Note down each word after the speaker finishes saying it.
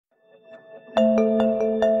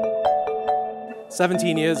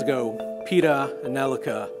17 years ago, Peter and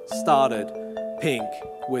Nellika started PINC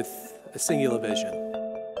with a singular vision: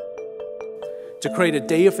 to create a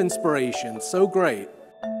day of inspiration so great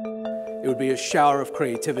it would be a shower of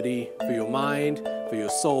creativity for your mind, for your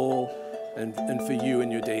soul, and for you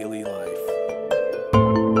in your daily life.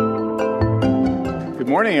 Good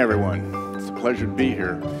morning, everyone. It's a pleasure to be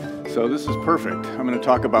here. So this is perfect. I'm going to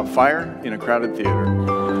talk about fire in a crowded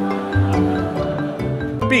theater.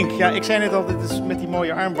 PINC, ja, ik zei net al, dit is met die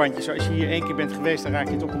mooie armbandjes. Als je hier één keer bent geweest, dan raak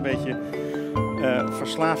je toch een beetje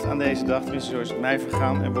verslaafd aan deze dag. Tenminste, zo is het mij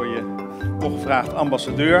vergaan. En word je ongevraagd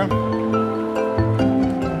ambassadeur.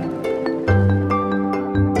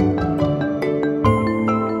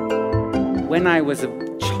 When I was a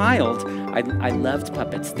child, I loved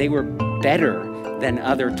puppets. They were better than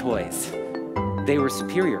other toys. They were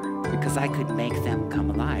superior because I could make them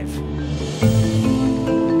come alive.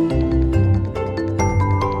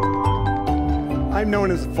 I'm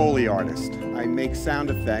known as a Foley artist. I make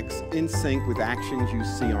sound effects in sync with actions you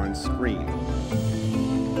see on screen.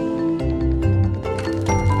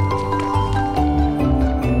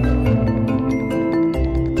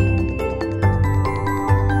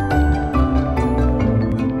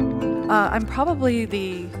 I'm probably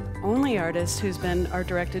the only artist who's been art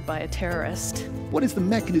directed by a terrorist. What is the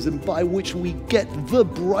mechanism by which we get the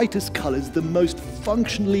brightest colors, the most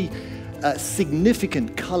functionally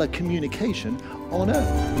significant color communication on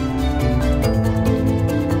Earth?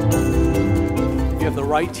 If you have the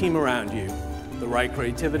right team around you, the right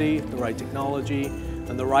creativity, the right technology,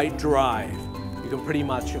 and the right drive, you can pretty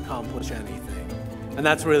much accomplish anything. And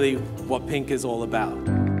that's really what PINC is all about.